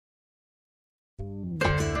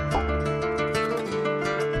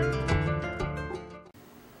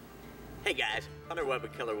Hey guys, Hunter Webb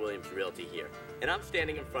with Keller Williams Realty here, and I'm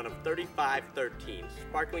standing in front of 3513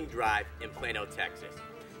 Sparkling Drive in Plano, Texas.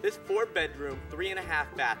 This 4-bedroom,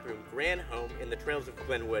 3.5 bathroom grand home in the trails of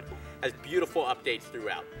Nhood has beautiful updates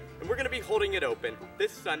throughout, and we're going to be holding it open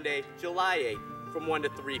this Sunday, July 8th from 1 to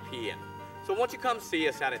 3 p.m. So won't you come see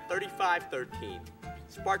us out at 3513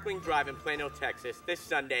 Sparkling Drive in Plano, Texas this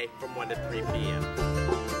Sunday from 1 to 3 p.m.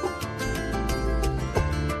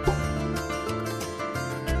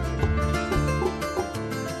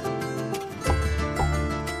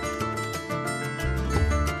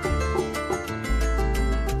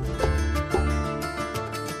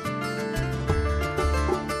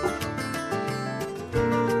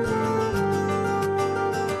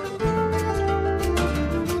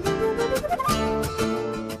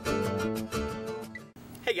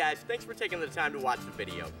 Hey guys, thanks for taking the time to watch the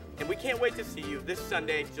video, and we can't wait to see you this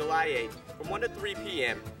Sunday, July 8th from 1 to 3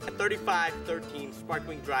 p.m. at 3513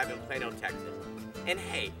 Sparkling Drive in Plano, Texas. And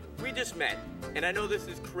hey, we just met, and I know this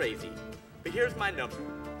is crazy, but here's my number.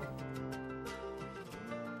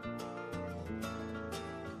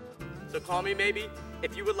 So call me maybe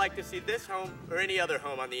if you would like to see this home or any other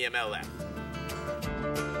home on the MLS.